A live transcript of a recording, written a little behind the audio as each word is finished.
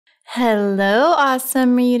Hello,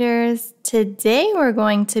 awesome readers. Today we're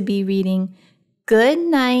going to be reading Good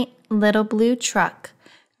Night, Little Blue Truck,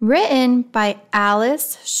 written by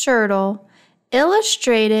Alice Schertle,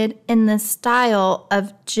 illustrated in the style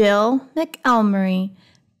of Jill McMurry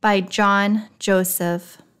by John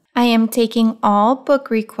Joseph. I am taking all book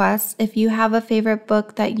requests. If you have a favorite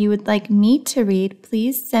book that you would like me to read,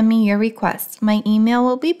 please send me your request. My email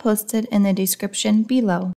will be posted in the description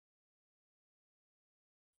below.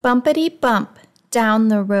 Bumpity bump, down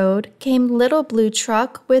the road came Little Blue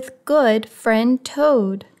Truck with good friend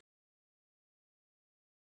Toad.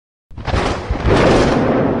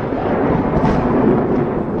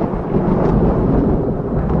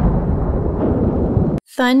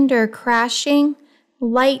 Thunder crashing,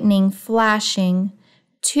 lightning flashing,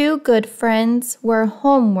 two good friends were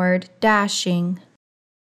homeward dashing.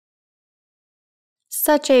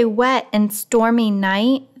 Such a wet and stormy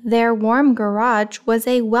night, their warm garage was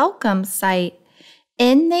a welcome sight.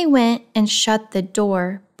 In they went and shut the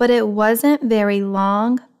door, but it wasn't very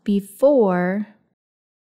long before.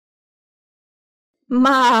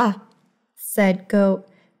 "Ma," said Goat,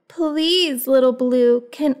 "please, Little Blue,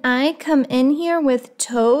 can I come in here with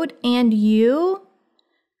Toad and you?"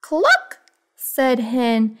 "Cluck," said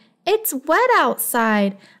Hen, "it's wet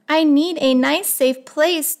outside. I need a nice safe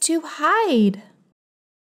place to hide."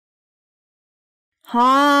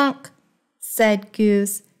 "Honk," said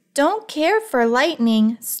Goose, "don't care for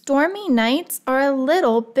lightning. Stormy nights are a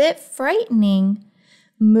little bit frightening."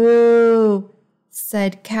 "Moo,"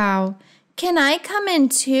 said Cow, "can I come in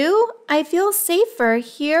too? I feel safer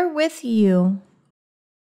here with you."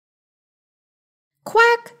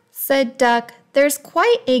 "Quack," said Duck, "there's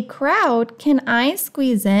quite a crowd. Can I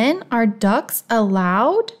squeeze in? Are ducks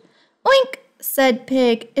allowed?" "Oink," said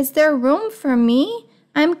Pig, "is there room for me?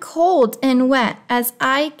 I'm cold and wet as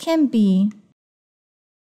I can be."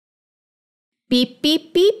 "Beep,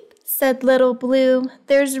 beep, beep," said Little Blue,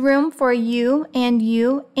 "there's room for you and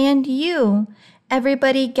you and you.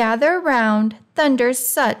 Everybody gather round, thunder's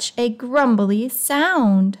such a grumbly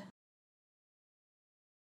sound."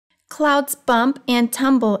 Clouds bump and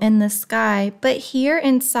tumble in the sky, but here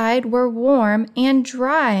inside we're warm and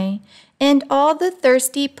dry, and all the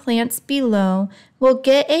thirsty plants below will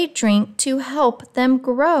get a drink to help them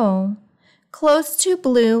grow. Close to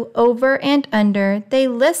Blue, over and under, they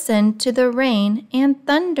listen to the rain and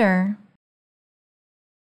thunder.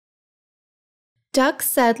 Duck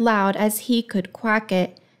said loud as he could quack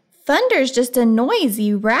it, "Thunder's just a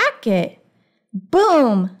noisy racket."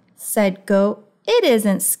 "Boom," said Goat, "it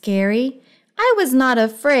isn't scary. I was not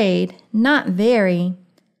afraid, not very."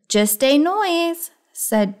 "Just a noise,"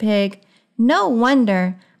 said Pig. "No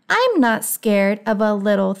wonder. I'm not scared of a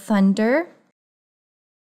little thunder."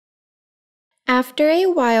 After a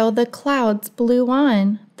while the clouds blew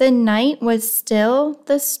on. The night was still,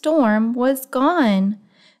 the storm was gone.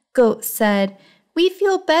 Goat said, "We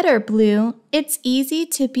feel better, Blue. It's easy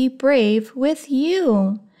to be brave with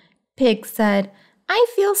you." Pig said, "I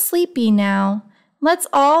feel sleepy now. Let's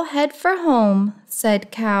all head for home,"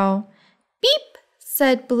 said Cow. "Beep,"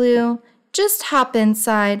 said Blue, "just hop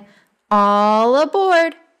inside. All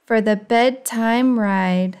aboard for the bedtime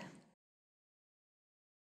ride."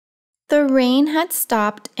 The rain had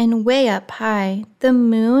stopped, and way up high, the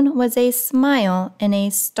moon was a smile in a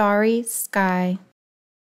starry sky.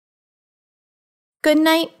 "Good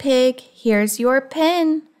night, Pig, here's your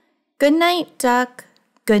pin. Good night, Duck.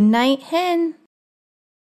 Good night, Hen.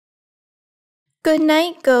 Good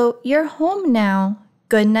night, Goat, you're home now.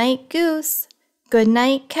 Good night, Goose. Good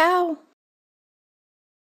night, Cow."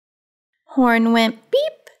 Horn went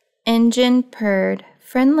beep, engine purred,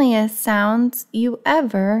 friendliest sounds you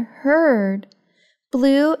ever heard.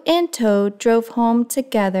 Blue and Toad drove home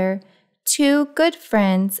together, two good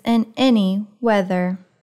friends in any weather.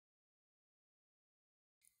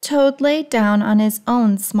 Toad lay down on his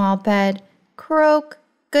own small bed. "Croak,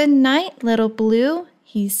 good night, Little Blue,"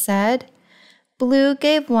 he said. Blue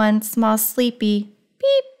gave one small sleepy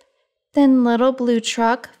beep, then Little Blue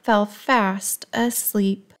Truck fell fast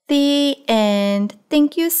asleep. The end.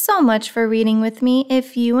 Thank you so much for reading with me.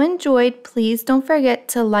 If you enjoyed, please don't forget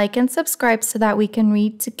to like and subscribe so that we can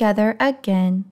read together again.